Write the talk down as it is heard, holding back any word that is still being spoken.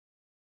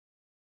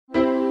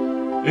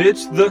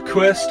It's the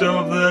quest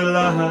of their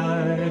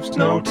lives,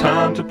 no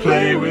time to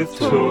play with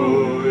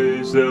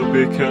toys. They'll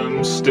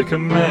become sticker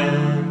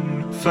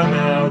men, for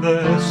now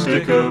they're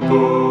sticker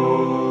boys.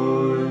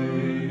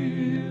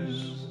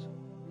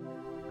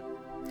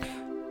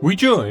 We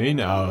join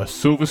our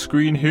silver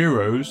screen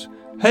heroes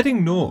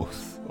heading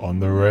north on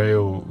the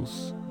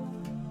rails.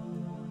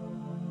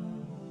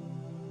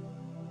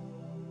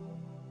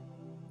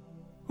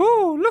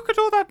 Oh, look at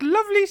all that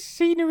lovely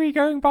scenery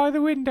going by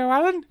the window,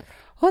 Alan.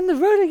 On the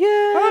road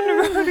again! On the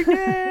road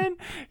again!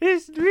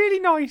 It's really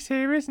nice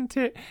here, isn't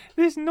it?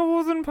 This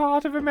northern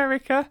part of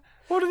America.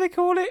 What do they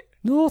call it?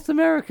 North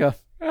America.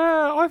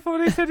 I thought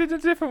they said it a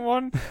different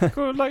one.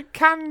 Called like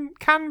Can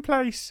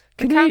Place.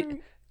 Canada.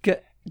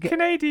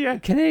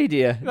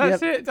 Canada.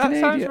 That's it. That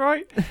sounds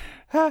right.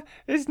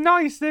 It's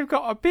nice. They've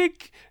got a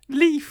big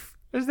leaf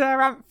as their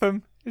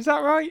anthem. Is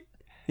that right?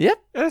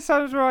 Yep. That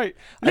sounds right.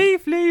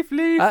 Leaf. I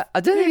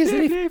don't think it's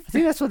leaf. leaf. I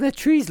think that's what their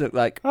trees look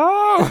like.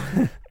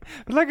 Oh!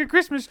 Like a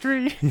Christmas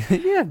tree.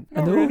 Yeah,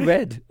 and they're all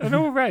red. And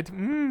all red.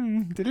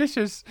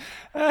 Delicious.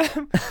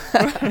 What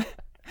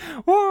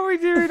are we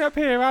doing up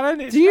here,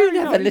 Alan? Do you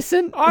never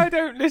listen? I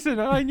don't listen,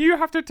 and you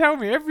have to tell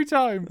me every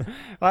time.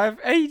 I have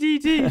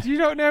ADD. Do you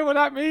not know what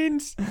that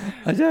means?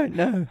 I don't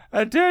know.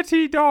 A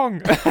dirty dong.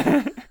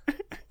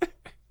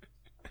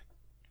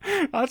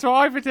 That's what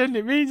I pretend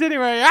it means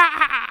anyway.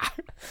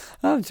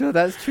 I'm sure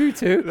that's true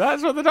too.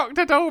 That's what the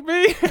doctor told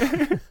me.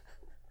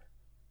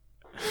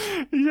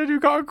 He said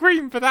you've got a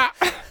cream for that.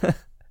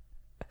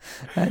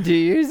 And do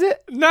you use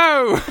it?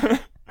 No.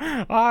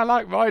 I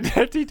like my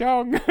dirty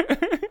dong.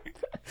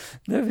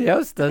 Nobody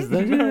else does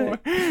though, do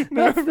they?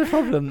 That's the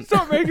problem.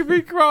 Stop making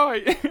me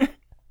cry.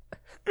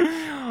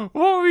 What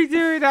are we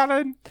doing,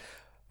 Alan?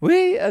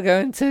 We are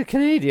going to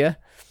Canada.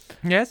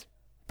 Yes.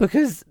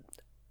 Because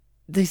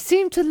they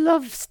seem to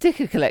love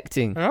sticker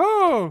collecting.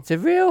 Oh. It's a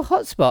real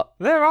hotspot.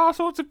 There are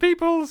sorts of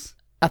peoples.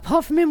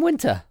 Apart from in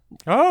winter.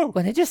 Oh.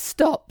 When it just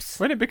stops.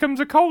 When it becomes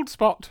a cold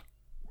spot.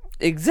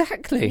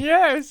 Exactly.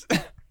 Yes.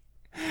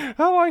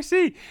 Oh, I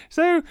see.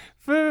 So,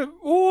 for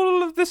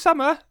all of the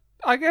summer,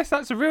 I guess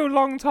that's a real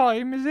long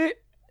time, is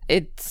it?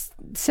 It's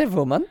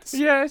several months.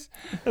 Yes.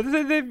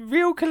 They're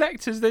real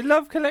collectors. They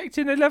love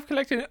collecting.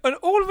 And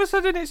all of a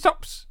sudden it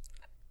stops.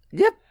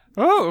 Yep.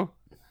 Oh.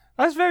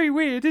 That's very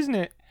weird, isn't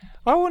it?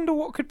 I wonder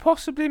what could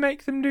possibly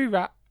make them do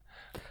that.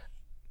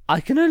 I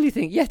can only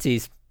think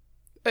Yetis.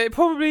 It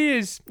probably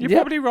is. You're Yep.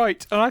 probably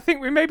right. And I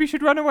think we maybe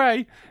should run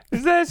away.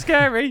 Because they're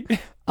scary.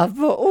 I've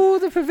brought all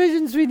the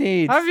provisions we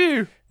need. Have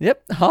you?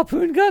 Yep,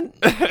 harpoon gun.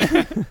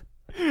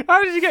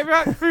 How did you get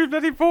back through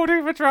bloody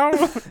Border Patrol?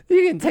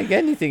 You can take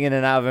anything in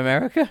and out of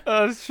America.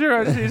 Sure,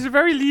 actually. It's a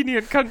very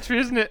lenient country,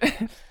 isn't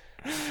it?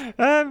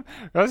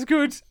 That's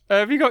good.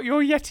 Have you got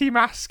your Yeti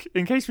mask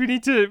in case we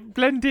need to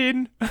blend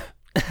in?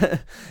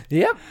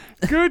 Yep.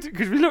 Good,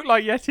 because we look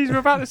like Yetis. We're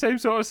about the same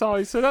sort of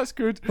size, so that's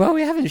good. Well,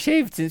 we haven't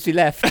shaved since we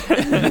left.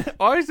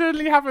 I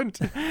certainly haven't.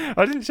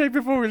 I didn't shave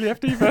before we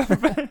left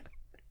either.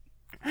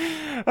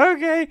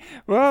 Okay,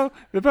 well,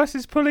 the bus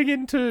is pulling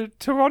into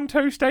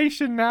Toronto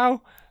Station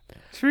now.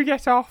 Should we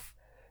get off?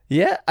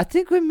 Yeah, I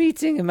think we're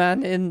meeting a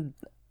man in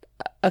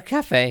a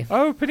cafe.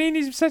 Oh,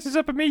 Panini's set us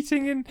up a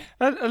meeting in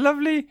a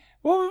lovely...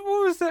 What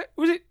was that?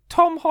 Was it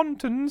Tom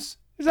Honton's?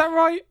 Is that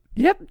right?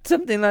 Yep,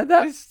 something like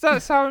that.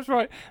 That sounds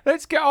right.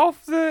 Let's get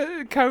off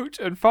the coach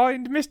and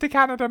find Mr.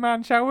 Canada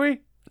Man, shall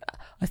we?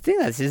 I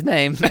think that's his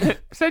name.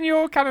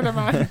 Senor Canada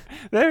Man.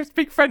 They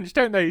speak French,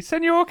 don't they?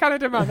 Senor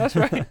Canada Man, that's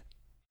right.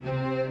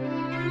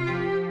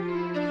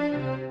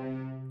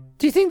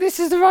 Do you think this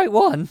is the right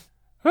one?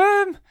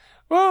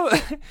 Well,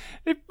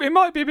 it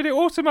might be, but it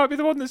also might be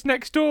the one that's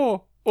next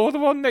door. Or the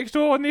one next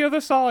door on the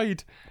other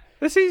side.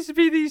 There seems to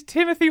be these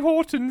Timothy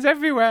Hortons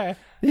everywhere.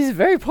 He's a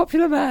very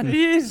popular man.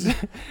 He is.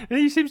 And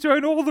he seems to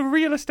own all the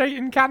real estate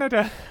in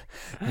Canada.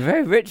 A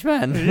very rich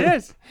man.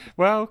 Yes.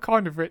 Well,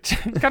 kind of rich.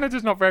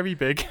 Canada's not very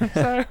big.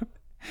 So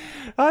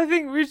I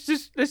think let's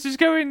just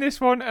go in this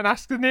one and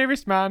ask the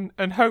nearest man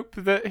and hope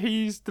that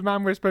he's the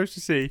man we're supposed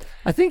to see.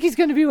 I think he's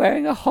going to be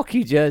wearing a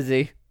hockey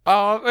jersey.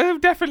 Oh, he'll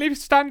definitely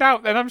stand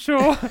out then, I'm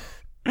sure.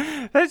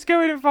 Let's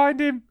go in and find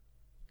him.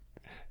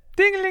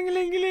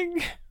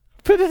 Ding-a-ling-a-ling-a-ling.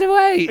 Put it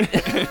away.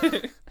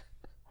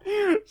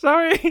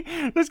 Sorry,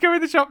 let's go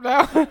in the shop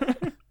now.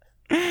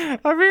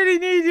 I really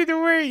needed a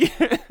wee.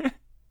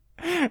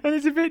 And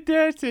it's a bit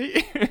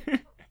dirty.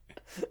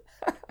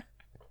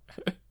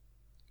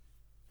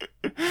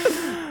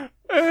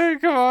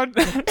 Come on,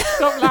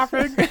 stop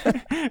laughing.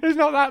 It's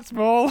not that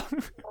small.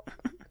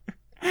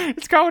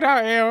 It's cold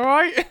out here,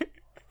 alright?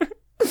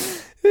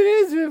 It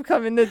is, we've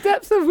come in the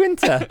depths of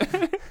winter.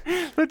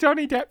 The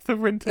Johnny depth of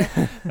winter.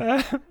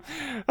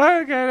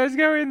 Okay, let's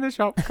go in the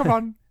shop. Come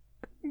on.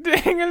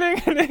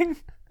 Ding-a-ling-a-ling.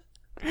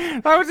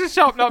 That was the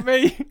shop, not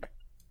me.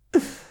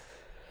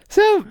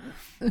 So,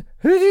 who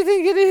do you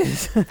think it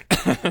is?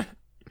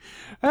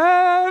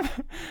 Oh,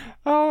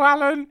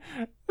 Alan,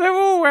 they're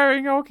all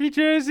wearing hockey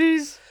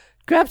jerseys.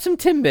 Grab some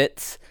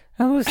Timbits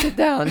and we'll sit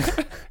down.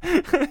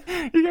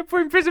 You get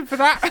put in prison for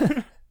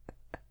that.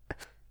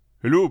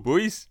 Hello,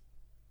 boys.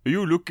 Are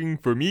you looking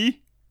for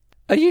me?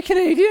 Are you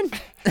Canadian?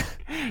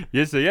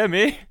 Yes, I am,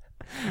 eh?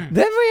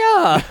 Then we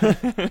are.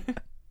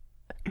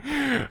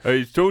 I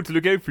was told to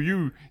look out for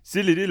you,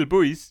 silly little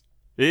boys.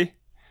 Eh?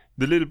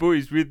 The little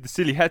boys with the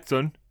silly hats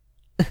on.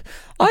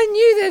 I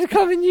knew they'd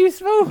come in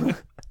useful.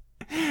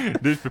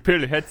 Those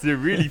propeller hats, they're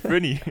really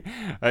funny.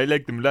 I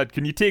like them a lot.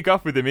 Can you take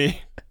off with them, eh?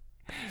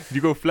 Did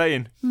you go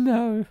flying?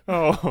 No.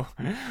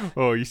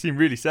 Oh, you seem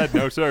really sad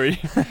now, sorry.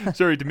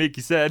 Sorry to make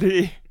you sad,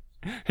 hey?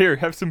 Here,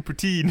 have some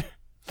poutine.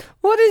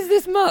 What is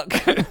this muck?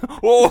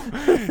 Oh,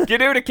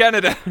 get out of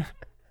Canada.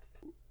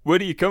 What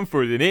do you come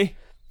for then, eh?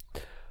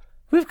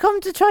 We've come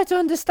to try to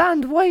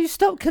understand why you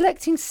stopped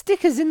collecting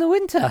stickers in the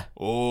winter.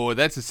 Oh,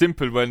 that's a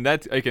simple one.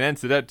 That I can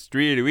answer that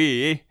straight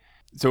away, eh?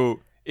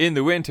 So, in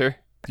the winter,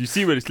 do you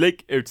see what it's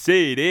like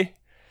outside, eh?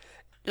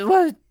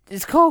 Well,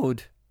 it's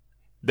cold.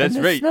 That's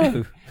and there's right.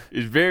 Snow.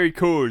 It's very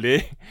cold,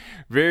 eh?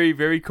 Very,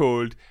 very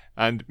cold,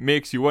 and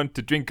makes you want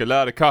to drink a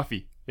lot of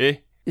coffee, eh?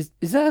 Is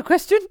that a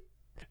question?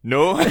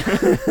 No.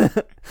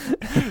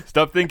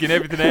 Stop thinking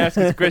everything I ask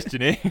is a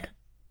question, eh?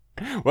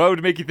 Why would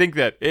it make you think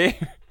that, eh?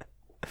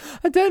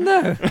 I don't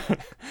know.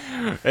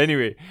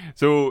 Anyway,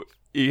 so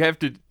you have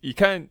to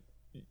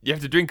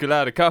drink a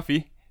lot of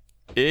coffee,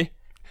 eh?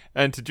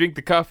 And to drink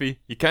the coffee,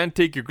 you can't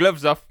take your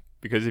gloves off,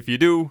 because if you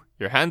do,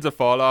 your hands will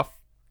fall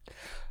off.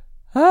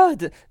 Oh,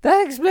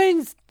 that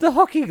explains the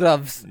hockey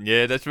gloves.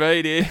 Yeah, that's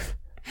right, eh?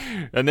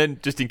 And then,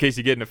 just in case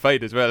you get in a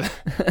fight as well,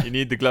 you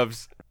need the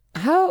gloves.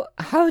 How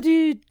do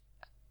you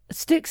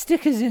stick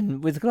stickers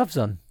in with gloves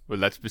on? Well,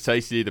 that's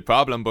precisely the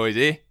problem, boys,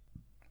 eh?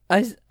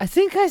 I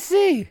think I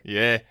see.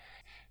 Yeah.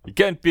 You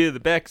can't peel the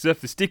backs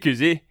off the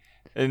stickers, eh?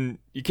 And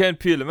you can't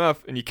peel them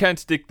off, and you can't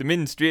stick them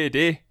in straight,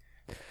 eh?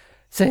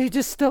 So you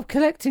just stop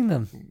collecting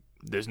them?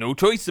 There's no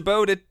choice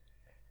about it.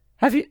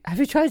 Have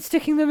you tried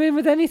sticking them in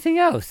with anything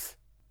else?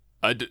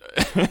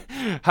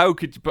 How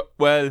could you...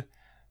 Well,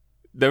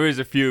 there is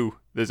a few.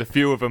 There's a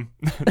few of them.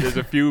 There's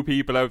a few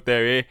people out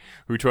there, eh?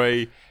 Who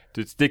try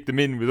to stick them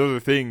in with other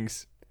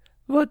things.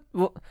 What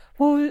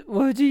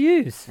would you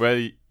use?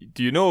 Well,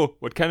 do you know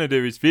what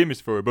Canada is famous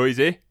for, boys,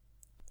 eh?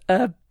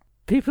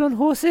 People on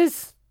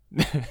horses?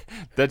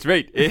 That's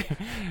right, eh?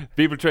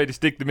 People try to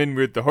stick them in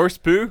with the horse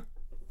poo.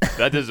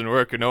 That doesn't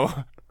work, you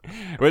know.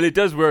 Well, it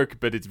does work,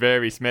 but it's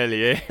very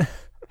smelly, eh?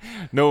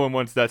 No one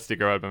wants that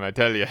sticker album, I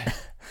tell you.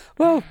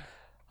 Well,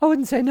 I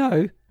wouldn't say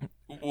no.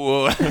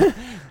 Whoa.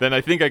 Then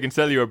I think I can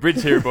sell you a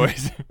bridge here,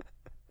 boys.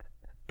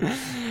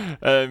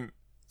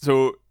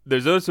 So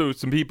there's also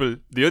some people.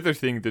 The other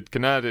thing that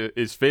Canada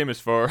is famous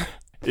for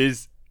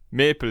is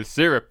maple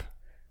syrup.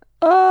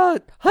 Oh,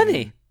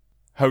 honey.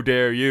 How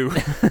dare you?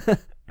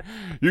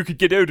 You could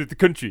get out of the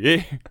country,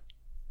 eh?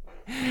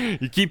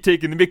 You keep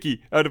taking the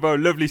mickey out of our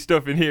lovely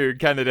stuff in here in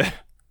Canada.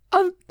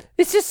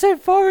 It's just so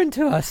foreign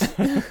to us.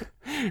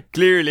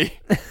 Clearly.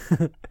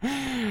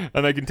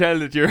 And I can tell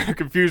that you're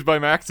confused by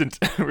my accent,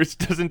 which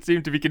doesn't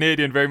seem to be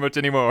Canadian very much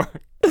anymore.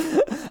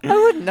 I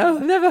wouldn't know.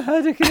 I've never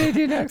heard a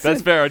Canadian accent.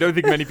 That's fair. I don't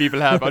think many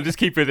people have. I'll just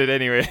keep with it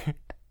anyway.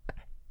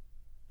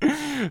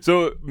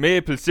 So,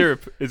 maple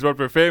syrup is what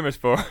we're famous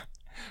for.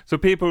 So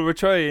people were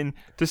trying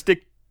to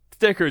stick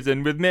stickers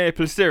in with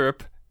maple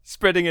syrup,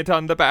 spreading it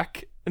on the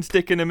back and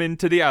sticking them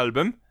into the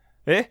album,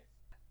 eh?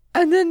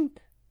 And then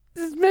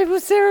there's maple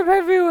syrup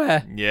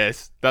everywhere.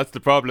 Yes, that's the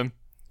problem.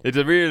 It's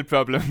a real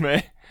problem,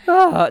 eh?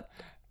 Oh,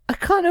 I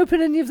can't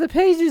open any of the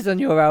pages on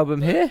your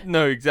album here.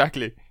 No,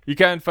 exactly. You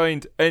can't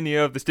find any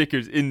of the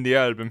stickers in the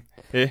album,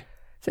 eh?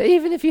 So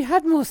even if you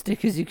had more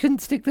stickers, you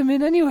couldn't stick them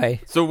in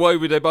anyway. So why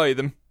would I buy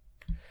them?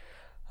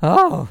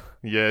 Oh.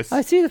 Yes. I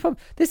see the problem.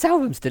 This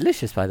album's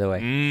delicious, by the way.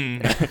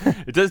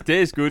 It does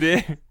taste good,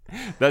 eh?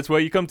 That's why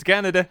you come to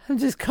Canada. I'm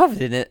just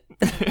covered in it.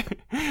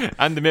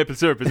 And the maple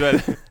syrup as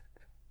well.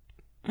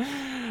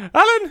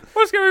 Alan,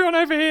 what's going on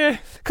over here?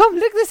 Come,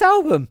 lick this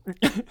album.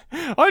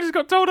 I just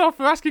got told off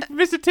for asking for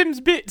Mr. Tim's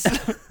bits.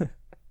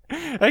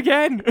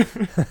 Again.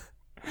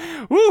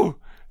 Ooh,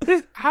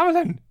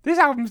 Alan, this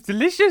album's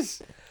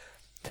delicious.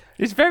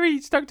 It's very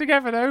stuck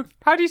together, though.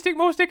 How do you stick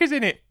more stickers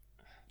in it?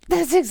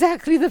 That's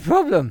exactly the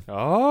problem.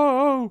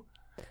 Oh.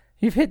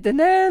 You've hit the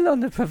nail on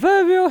the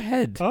proverbial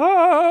head.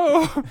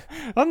 Oh,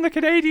 on the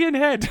Canadian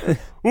head.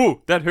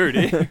 Ooh, that hurt,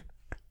 eh?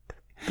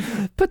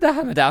 Put the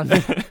hammer down.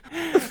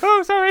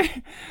 Oh,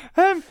 sorry.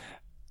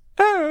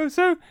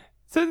 So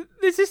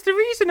is this the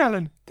reason,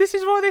 Alan? This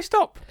is why they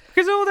stop?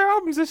 Because all their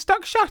albums are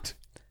stuck shut?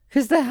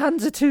 Because their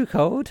hands are too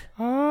cold.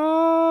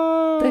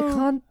 Oh. They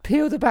can't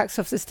peel the backs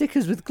off the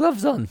stickers with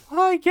gloves on.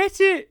 I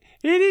get it.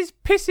 It is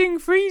pissing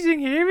freezing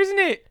here, isn't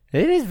it?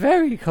 It is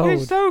very cold.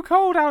 It's so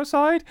cold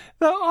outside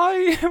that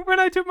when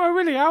I took my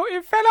willy out,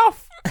 it fell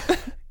off.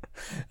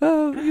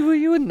 Oh,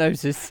 you wouldn't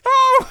notice.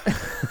 Oh,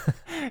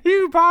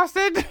 you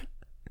bastard.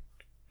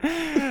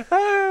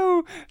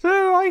 Oh,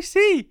 so I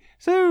see.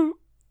 So,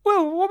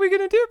 well, what are we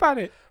going to do about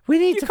it?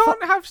 You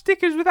can't have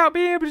stickers without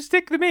being able to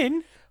stick them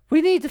in.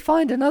 We need to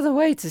find another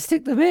way to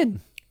stick them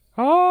in.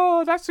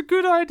 Oh, that's a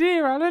good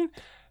idea, Alan.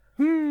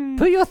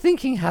 Put your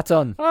thinking hat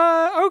on.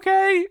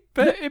 Okay,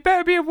 but it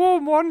better be a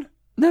warm one.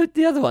 No,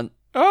 the other one.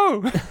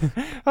 Oh,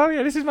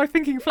 yeah, this is my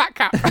thinking flat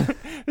cap.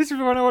 This is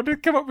when I want to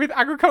come up with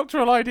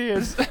agricultural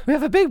ideas. We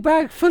have a big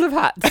bag full of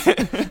hats.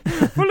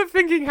 Full of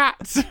thinking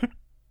hats.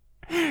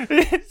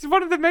 It's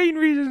one of the main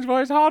reasons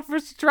why it's hard for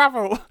us to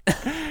travel.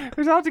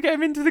 It's hard to get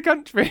them into the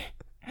country.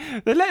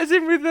 They let us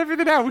in with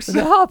everything else.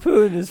 The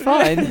harpoon is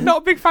fine.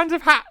 Not big fans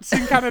of hats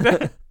in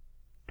Canada.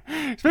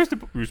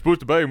 You're supposed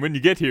to buy them when you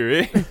get here,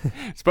 eh?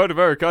 It's part of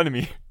our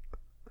economy.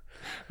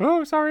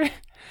 Oh, sorry.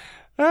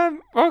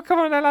 Well, come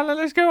on then, Alan,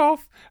 let's go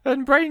off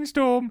and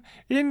brainstorm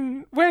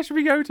in... Where should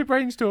we go to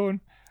brainstorm?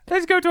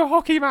 Let's go to a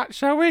hockey match,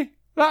 shall we?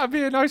 That'd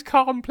be a nice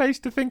calm place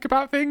to think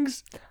about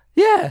things.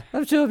 Yeah,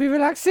 I'm sure it'll be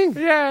relaxing.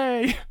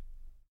 Yay!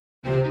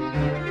 Bam!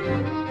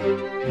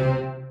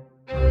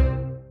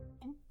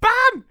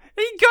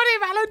 He got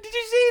him, Alan! Did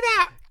you see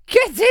that?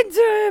 Get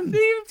into him!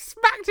 He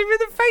smacked him in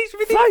the face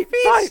with Fight,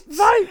 his fists!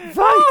 fight!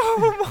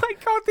 Oh my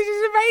god, this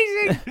is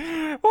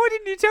amazing! Why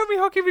didn't you tell me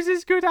hockey was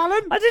this good,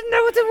 Alan? I didn't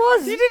know what it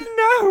was. You didn't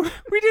know!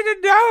 We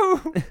didn't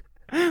know!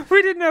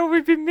 We didn't know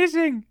we've been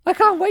missing. I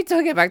can't wait till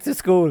I get back to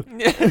school.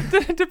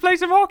 To play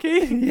some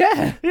hockey?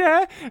 Yeah.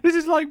 Yeah, this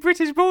is like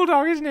British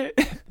Bulldog, isn't it?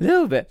 A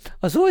little bit.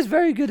 I was always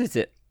very good at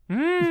it.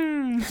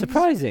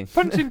 Surprising.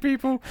 Punching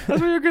people. That's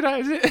what you're good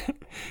at, is it?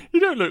 You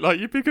don't look like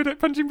you'd be good at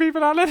punching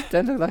people, Alan.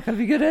 Don't look like I'd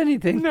be good at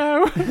anything.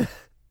 No.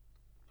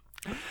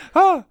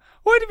 Oh,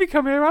 why did we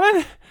come here,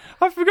 Alan?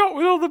 I forgot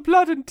with all the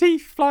blood and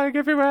teeth flying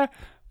everywhere.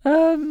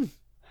 Where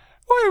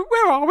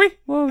are we?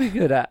 What are we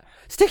good at?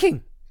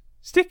 Sticking.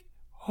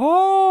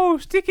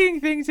 Sticking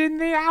things in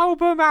the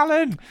album,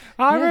 Alan.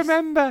 I Yes.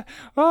 remember.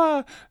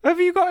 Oh, have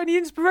you got any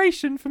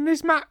inspiration from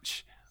this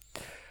match?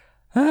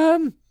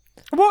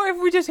 What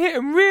if we just hit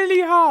them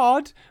really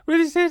hard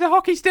with a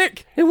hockey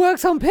stick? It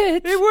works on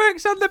pitch. It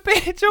works on the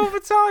pitch all the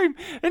time,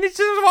 and it's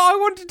just what I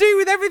want to do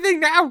with everything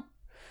now.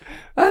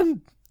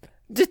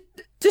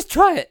 Just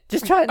try it.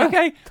 Just try it now.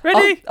 Okay,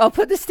 ready? I'll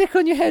put the stick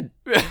on your head.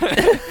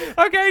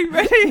 Okay,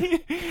 ready?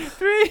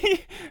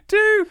 3,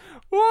 2,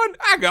 1.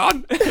 Hang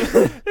on.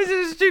 This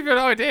is a stupid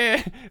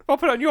idea. I'll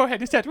put it on your head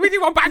instead. With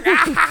you one bang.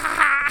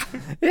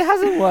 It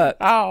hasn't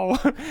worked. Ow.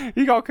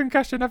 You got a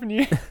concussion, haven't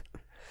you?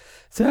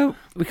 So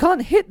we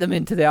can't hit them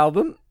into the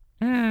album.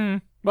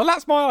 Well,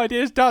 that's my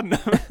idea. It's done.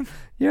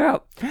 You're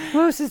out.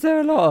 What else is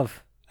there a lot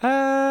of?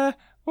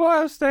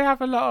 What else do they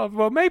have a lot of?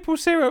 Well, maple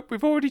syrup,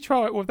 we've already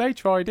tried. Well, they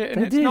tried it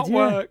and They it's did, not yeah.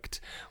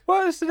 worked.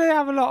 What else do they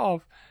have a lot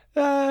of?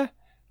 I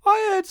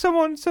heard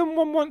someone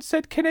once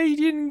said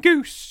Canadian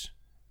goose.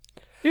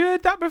 You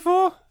heard that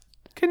before?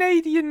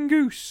 Canadian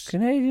goose.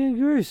 Canadian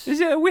goose. Is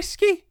it a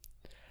whiskey?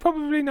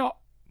 Probably not.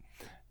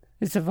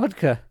 It's a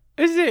vodka.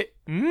 Is it?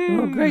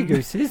 Oh, Grey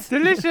Gooses.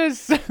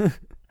 Delicious.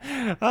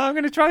 I'm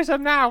going to try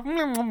some now.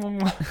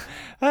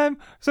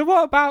 So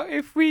what about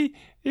if we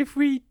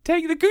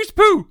take the goose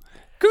poo?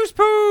 Goose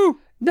poo!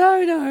 No.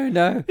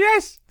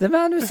 Yes! The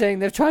man was saying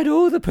they've tried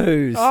all the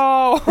poos.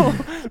 Oh,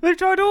 they've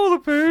tried all the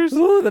poos.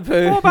 All the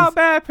poos. What about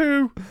bear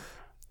poo?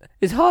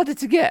 It's harder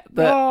to get,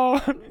 but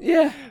Oh,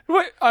 yeah.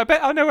 wait, I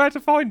bet I know where to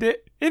find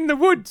it. In the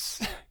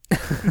woods.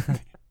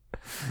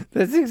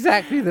 That's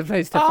exactly the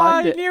place to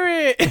find I it. knew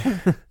it.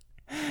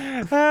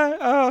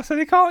 So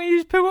they can't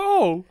use poo at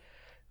all?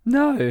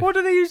 No. What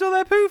do they use all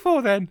their poo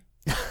for then?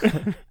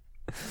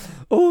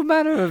 All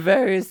manner of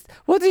various...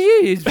 What do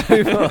you use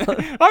poo for?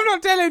 I'm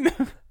not telling.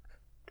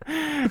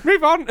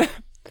 Move on.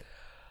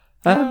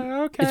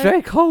 Okay. It's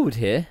very cold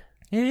here.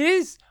 It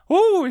is.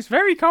 Oh, it's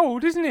very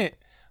cold, isn't it?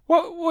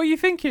 What are you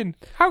thinking?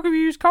 How can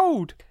we use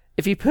cold?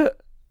 If you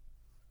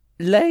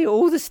lay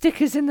all the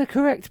stickers in the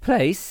correct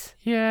place,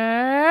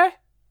 Yeah.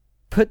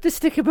 put the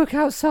sticker book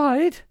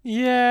outside,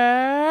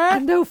 Yeah.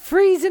 and they'll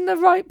freeze in the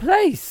right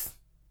place.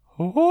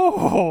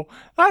 Oh,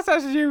 that's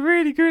actually a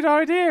really good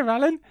idea,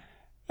 Alan.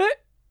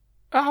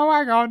 Oh,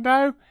 hang on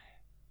now.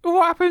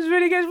 What happens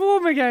when it gets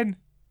warm again?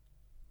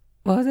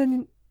 Well,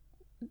 then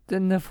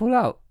they'll fall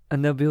out,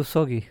 and they'll be all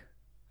soggy.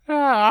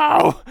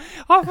 Oh,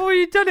 I thought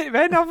you'd done it,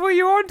 then. I thought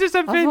you were onto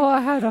something. I thought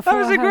I had. That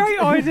was a great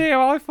idea,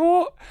 I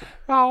thought.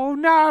 Oh,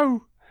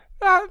 no.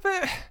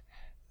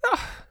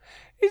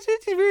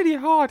 It's really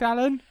hard,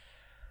 Alan.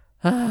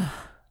 I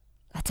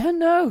don't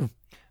know.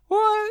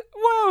 What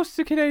else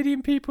do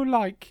Canadian people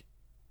like?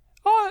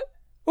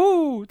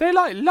 They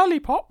like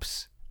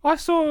lollipops. I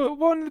saw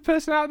one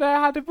person out there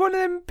had one of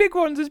them big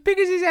ones as big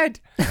as his head.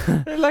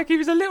 Like he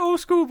was a little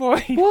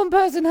schoolboy. One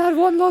person had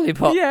one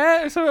lollipop.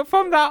 Yeah, so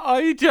from that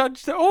I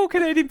judged that all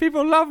Canadian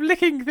people love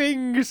licking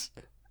things.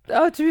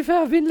 Oh, to be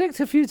fair, I've been licked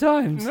a few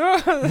times.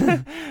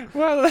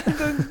 Well,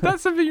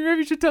 that's something you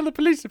maybe should tell the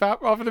police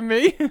about rather than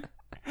me.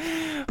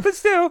 But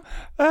still,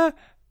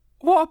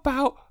 what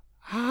about...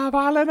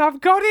 Alan,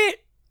 I've got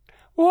it!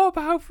 What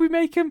about if we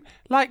make them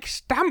like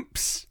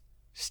stamps?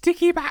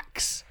 Sticky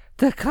backs.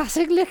 The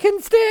classic lick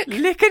and stick.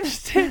 Lick and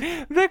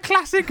stick. The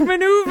classic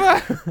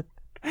manoeuvre.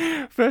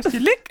 First you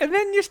lick and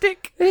then you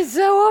stick. It's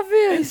so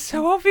obvious. It's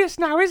so obvious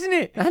now, isn't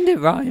it? And it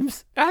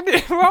rhymes. And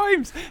it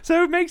rhymes.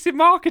 So it makes it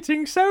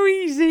marketing so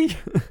easy.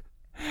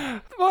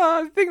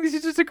 Well, I think this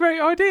is just a great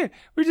idea.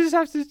 We just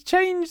have to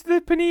change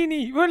the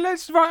panini. Well,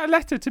 let's write a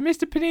letter to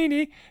Mr.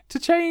 Panini to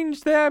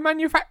change their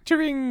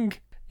manufacturing.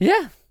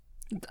 Yeah.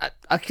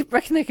 I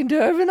reckon they can do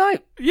it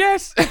overnight.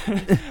 Yes!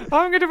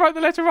 I'm going to write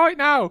the letter right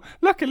now.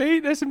 Luckily,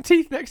 there's some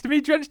teeth next to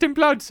me drenched in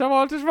blood, so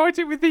I'll just write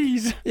it with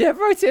these. Yeah,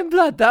 write it in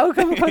blood. That'll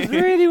come across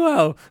really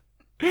well.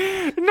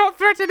 Not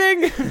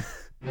threatening!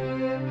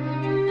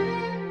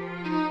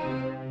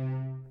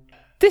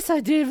 This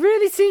idea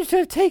really seems to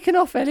have taken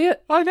off,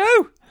 Elliot. I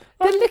know!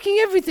 They're licking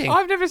everything.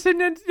 I've never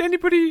seen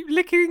anybody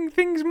licking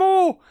things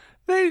more.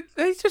 They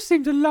just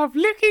seem to love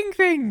licking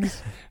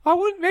things.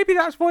 Maybe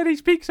that's why they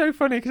speak so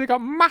funny, because they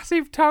got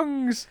massive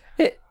tongues.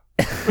 It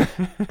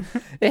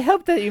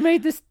helped that you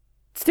made the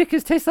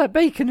stickers taste like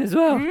bacon as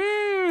well.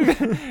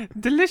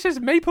 Delicious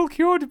maple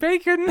cured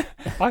bacon.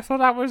 I thought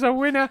that was a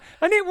winner,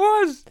 and it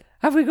was.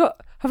 Have we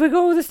got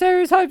all the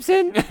stereotypes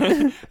in?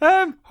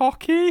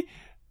 Hockey,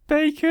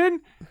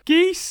 bacon,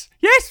 geese.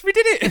 Yes, we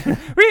did it.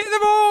 We hit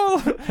them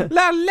all.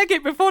 Now leg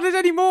it before there's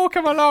any more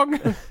come along.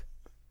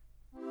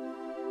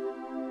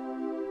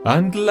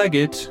 And leg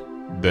it,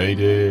 they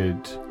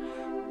did.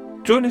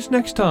 Join us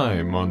next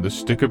time on the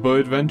Sticker Boy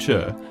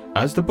Adventure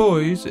as the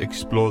boys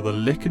explore the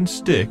lick and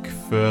stick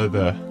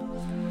further.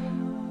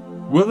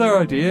 Will their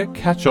idea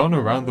catch on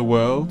around the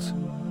world?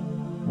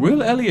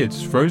 Will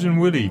Elliot's frozen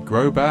Willy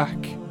grow back?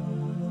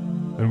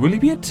 And will he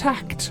be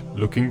attacked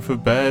looking for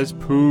Bear's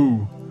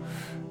poo?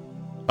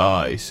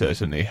 I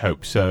certainly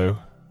hope so.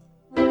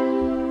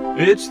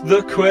 It's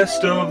the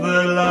quest of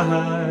their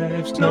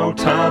lives, no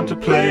time to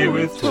play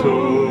with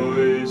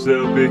toys.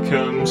 They'll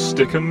become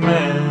sticker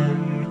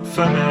men,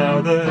 for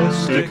now they're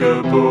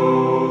sticker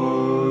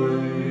boys.